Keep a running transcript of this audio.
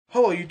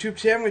Hello YouTube,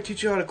 today I'm going to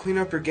teach you how to clean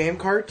up your game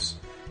carts.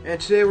 And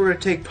today we're going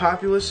to take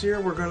Populous here.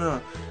 We're going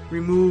to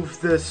remove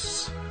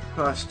this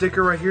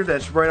sticker right here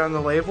that's right on the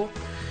label.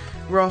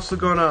 We're also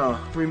going to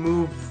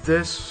remove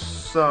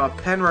this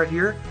pen right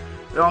here.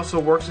 It also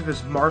works if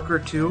it's marker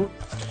too.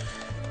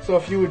 So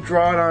if you would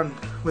draw it on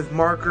with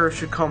marker, it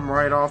should come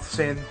right off the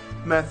same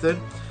method.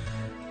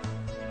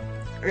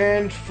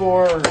 And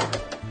for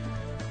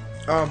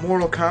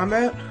Mortal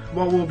Kombat,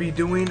 what we'll be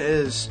doing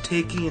is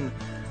taking,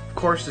 of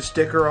course, the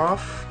sticker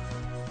off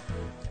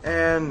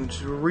and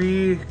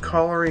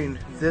recoloring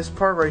this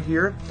part right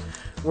here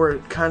where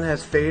it kind of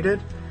has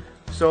faded,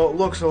 so it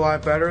looks a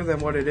lot better than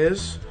what it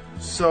is.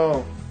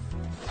 So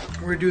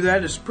we're going to do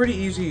that. It's a pretty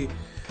easy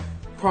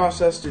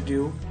process to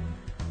do.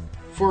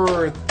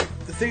 For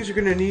the things you're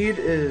going to need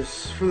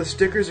is, for the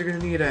stickers, you're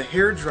going to need a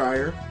hair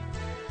dryer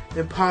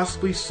and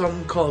possibly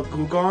something called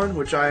glue gun,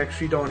 which I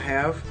actually don't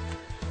have.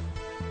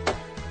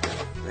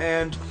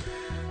 And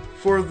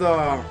for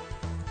the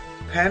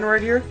pen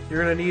right here,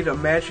 you're going to need a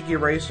magic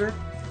eraser.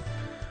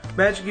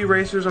 Magic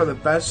erasers are the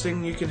best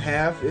thing you can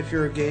have if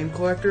you're a game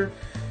collector.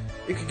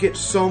 It could get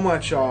so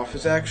much off.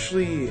 It's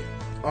actually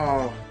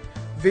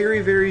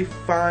very, very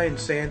fine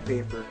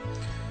sandpaper.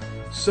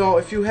 So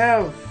if you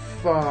have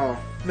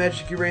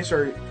magic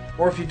eraser,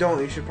 or if you don't,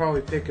 you should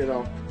probably pick it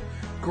up.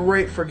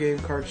 Great for game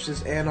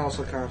cartridges and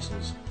also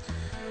consoles.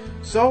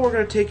 So we're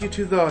going to take you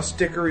to the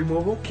sticker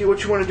removal. Okay,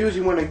 what you want to do is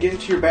you want to get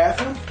into your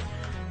bathroom,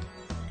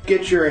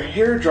 get your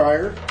hair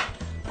dryer,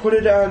 put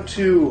it on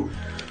to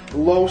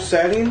low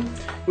setting.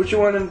 What you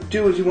want to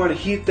do is you want to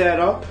heat that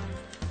up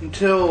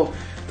until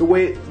the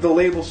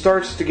label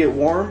starts to get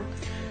warm,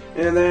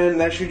 and then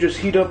that should just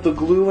heat up the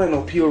glue and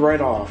it'll peel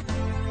right off.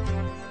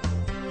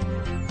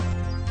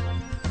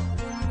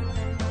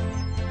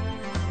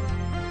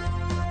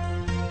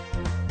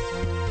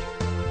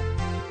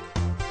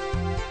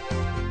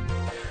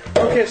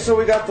 Okay, so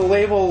we got the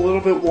label a little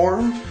bit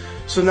warm.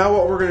 So now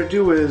what we're going to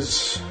do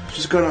is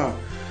just going to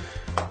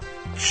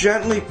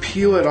gently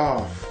peel it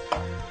off.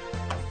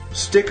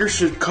 Sticker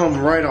should come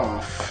right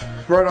off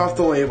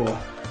the label.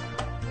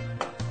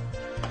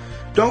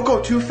 Don't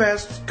go too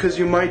fast because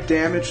you might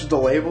damage the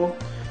label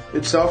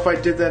itself. I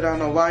did that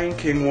on a Lion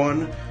King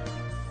one,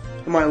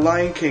 my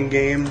Lion King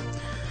game,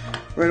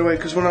 right away,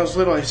 because when I was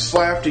little I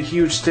slapped a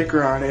huge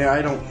sticker on it.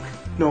 I don't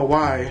know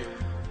why.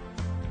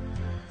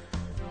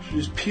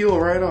 Just peel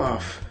right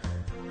off.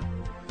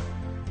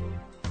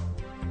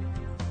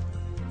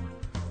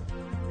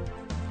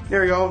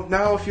 There you go.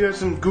 Now if you have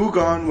some glue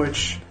gun,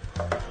 which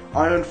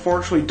I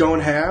unfortunately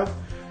don't have,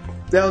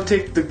 that'll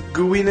take the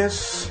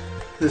gooiness,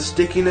 the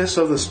stickiness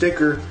of the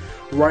sticker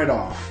right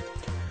off.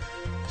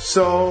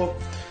 So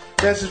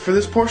that's it for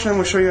this portion. I'm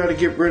going to show you how to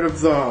get rid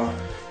of the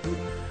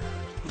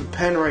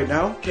pen right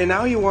now. Okay,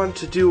 now you want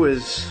to do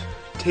is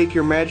take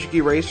your magic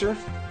eraser,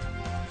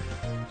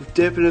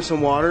 dip it in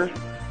some water,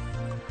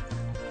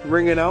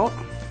 wring it out,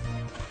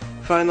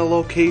 find the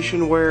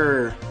location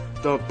where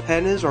the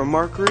pen is or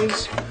marker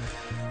is,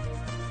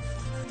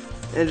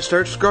 and just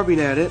start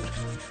scrubbing at it.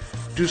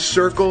 Do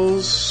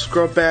circles,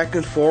 scrub back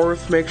and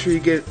forth, make sure you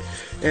get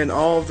in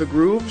all of the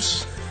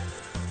grooves.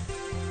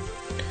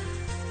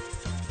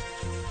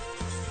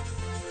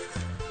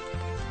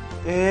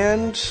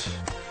 And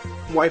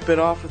wipe it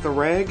off with a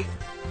rag.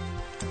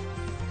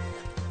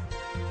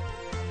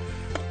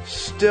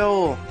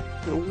 Still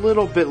a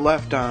little bit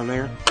left on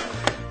there.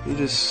 You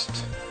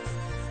just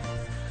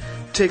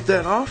take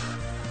that off.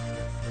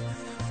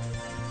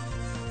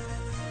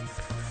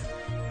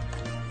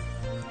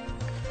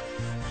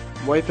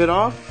 Wipe it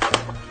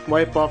off,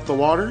 wipe off the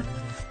water,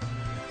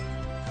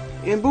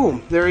 and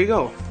boom, there you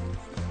go.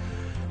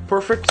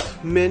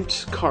 Perfect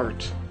mint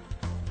cart.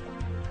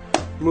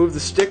 Remove the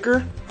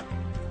sticker,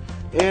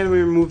 and we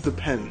remove the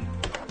pen.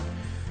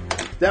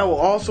 That will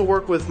also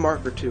work with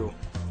marker too.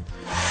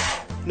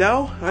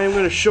 Now, I am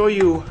going to show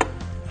you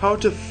how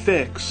to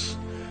fix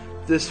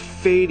this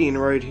fading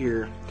right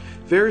here.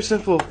 Very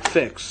simple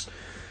fix.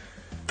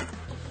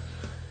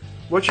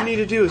 What you need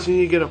to do is you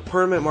need to get a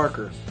permanent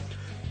marker.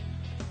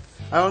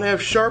 I don't have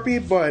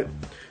Sharpie, but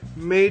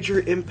Major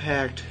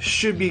Impact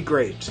should be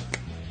great.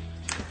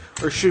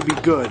 Or should be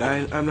good.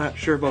 I'm not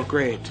sure about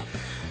great.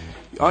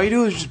 All you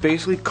do is just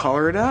basically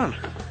color it on.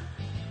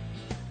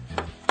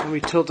 Let me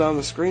tilt down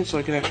the screen so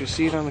I can actually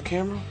see it on the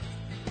camera.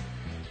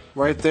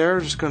 Right there,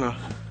 just gonna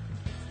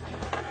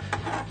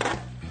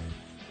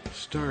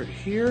start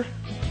here.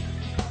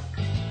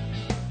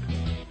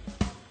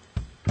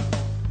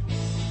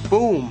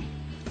 Boom!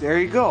 There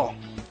you go.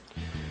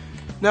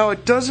 Now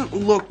it doesn't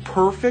look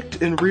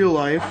perfect in real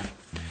life.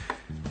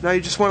 Now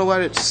you just want to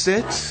let it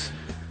sit,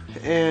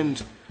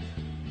 and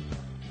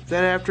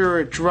then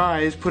after it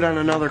dries, put on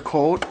another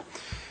coat.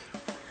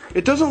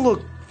 It doesn't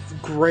look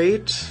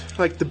great,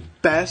 like the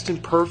best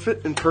and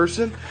perfect in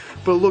person,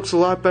 but it looks a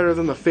lot better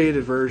than the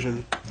faded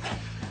version.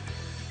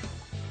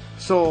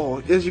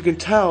 So as you can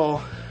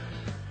tell,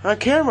 on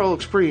camera it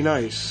looks pretty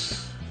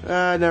nice.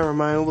 Never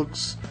mind, it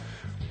looks,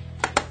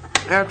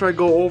 after I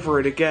go over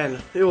it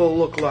again, it will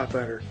look a lot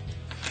better.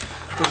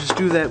 Let's just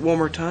do that one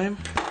more time.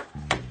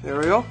 There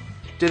we go.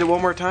 Did it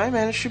one more time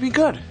and it should be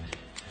good.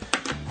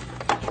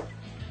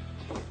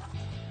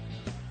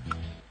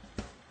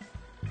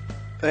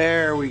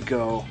 There we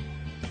go.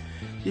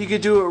 You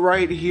could do it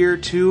right here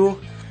too,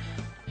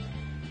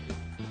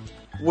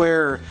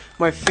 where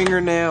my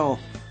fingernail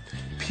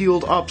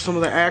peeled up some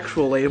of the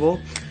actual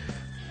label.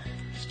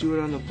 Let's do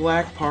it on the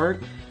black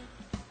part.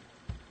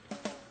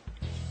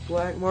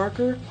 Black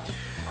marker.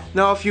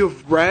 Now if you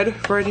have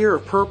red right here or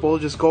purple,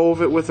 just go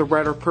over it with a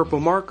red or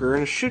purple marker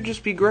and it should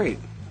just be great.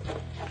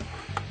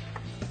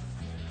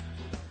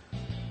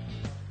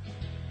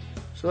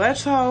 So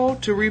that's how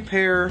to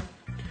repair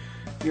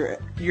your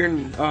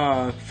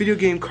video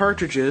game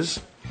cartridges.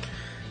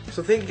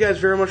 So thank you guys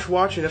very much for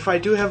watching. If I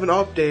do have an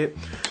update,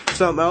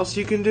 something else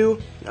you can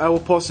do, I will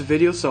post a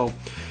video. So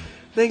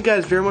thank you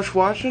guys very much for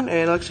watching,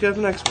 and I'll see you guys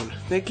in the next one.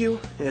 Thank you,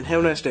 and have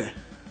a nice day.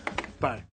 Bye.